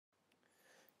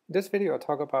In this video, I'll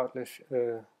talk about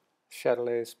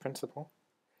Chatelier's principle.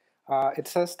 It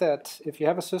says that if you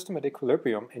have a system at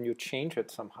equilibrium and you change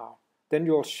it somehow, then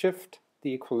you'll shift the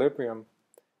equilibrium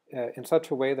in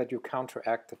such a way that you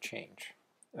counteract the change.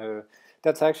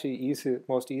 That's actually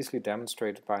most easily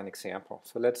demonstrated by an example.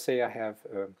 So let's say I have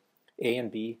A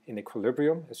and B in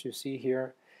equilibrium, as you see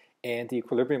here, and the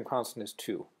equilibrium constant is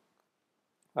 2.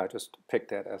 I just picked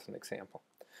that as an example.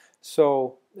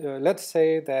 So let's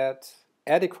say that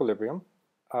at equilibrium,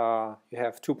 you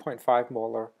have 2.5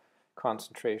 molar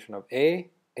concentration of A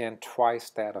and twice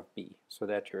that of B, so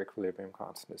that your equilibrium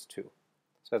constant is 2.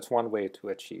 So that's one way to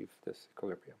achieve this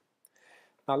equilibrium.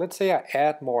 Now let's say I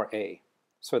add more A,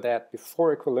 so that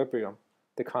before equilibrium,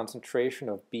 the concentration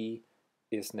of B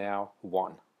is now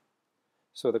 1.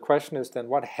 So the question is then,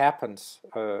 what happens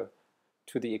to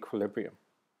the equilibrium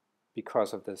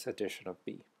because of this addition of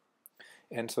B?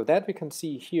 And so that we can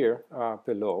see here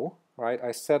below, right?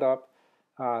 I set up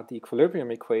the equilibrium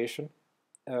equation.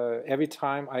 Every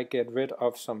time I get rid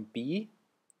of some B,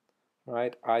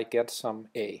 right, I get some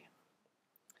A.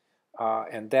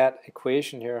 And that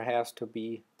equation here has to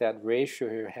be, that ratio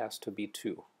here has to be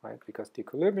 2, right? Because the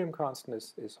equilibrium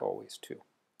constant is always 2.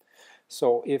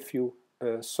 So if you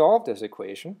solve this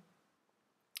equation,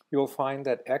 you'll find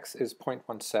that X is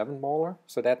 0.17 molar.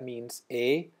 So that means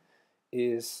A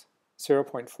is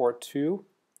 0.42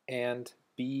 and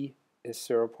B is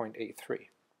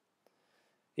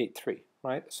 0.83,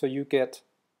 right? So you get,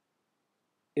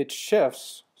 it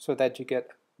shifts so that you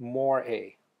get more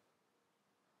A,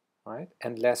 right,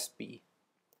 and less B.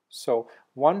 So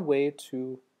one way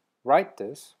to write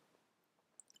this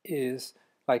is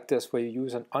like this, where you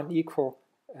use an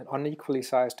unequally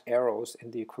sized arrows in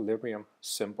the equilibrium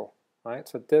symbol, right?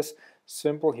 So this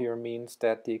symbol here means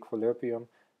that the equilibrium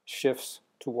shifts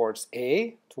towards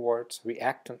A, towards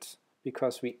reactants,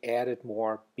 because we added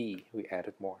more B, we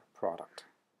added more product.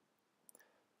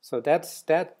 So that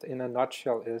in a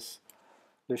nutshell is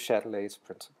Le Chatelier's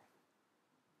principle.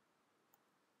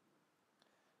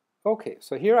 Okay,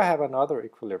 so here I have another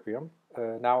equilibrium.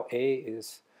 Now A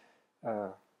is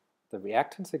the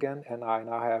reactants again, and I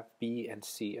now have B and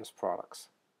C as products.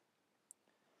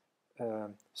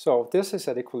 So this is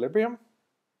at equilibrium,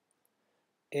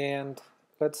 and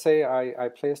let's say I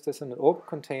place this in an open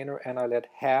container and I let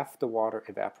half the water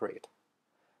evaporate.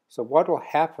 So what will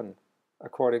happen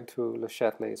according to Le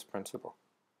Chatelier's principle?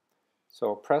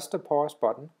 So press the pause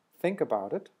button, think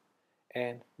about it,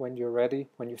 and when you're ready,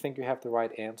 when you think you have the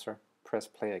right answer, press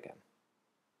play again.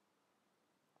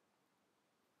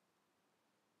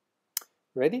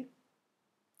 Ready?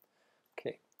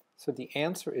 Okay, so the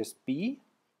answer is B.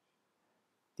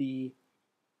 The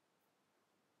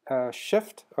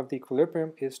shift of the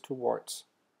equilibrium is towards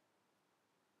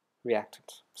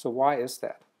reactants. So why is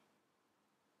that?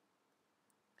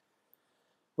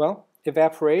 Well,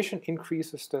 evaporation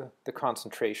increases the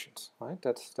concentrations, right?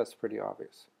 That's pretty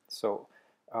obvious. So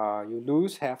you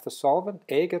lose half the solvent,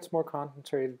 A gets more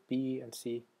concentrated, B and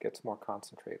C gets more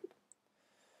concentrated.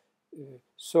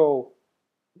 So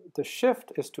the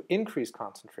shift is to increase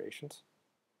concentrations.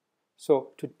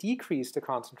 So to decrease the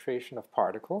concentration of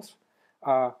particles,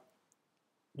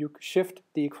 you shift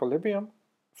the equilibrium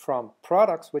from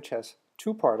products, which has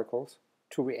 2 particles,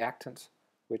 to reactants,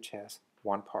 which has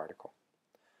 1 particle.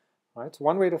 Right? So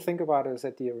one way to think about it is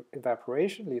that the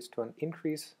evaporation leads to an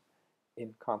increase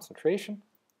in concentration,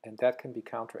 and that can be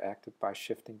counteracted by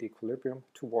shifting the equilibrium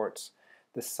towards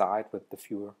the side with the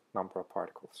fewer number of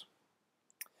particles.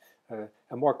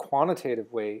 A more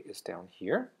quantitative way is down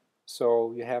here.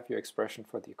 So you have your expression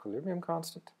for the equilibrium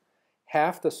constant.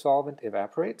 Half the solvent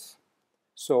evaporates,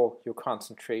 so your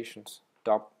concentrations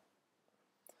double.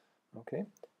 Okay,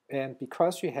 and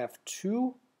because you have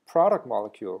 2 product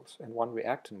molecules and 1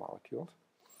 reactant molecule,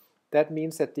 that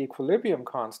means that the equilibrium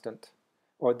constant,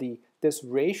 or this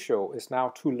ratio, is now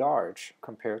too large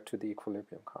compared to the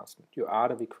equilibrium constant. You're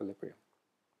out of equilibrium.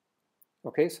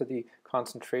 Okay, so the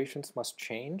concentrations must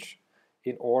change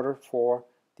in order for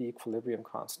the equilibrium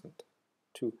constant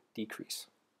to decrease.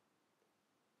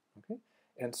 Okay,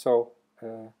 and so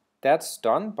that's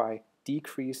done by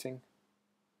decreasing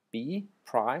B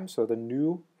prime, so the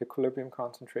new equilibrium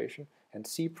concentration, and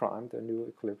C prime, the new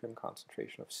equilibrium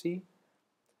concentration of C,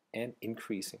 and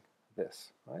increasing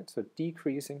this, right? So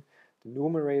decreasing the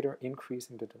numerator,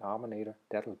 increasing the denominator,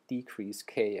 that'll decrease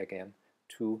K again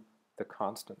to the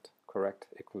constant correct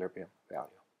equilibrium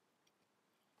value.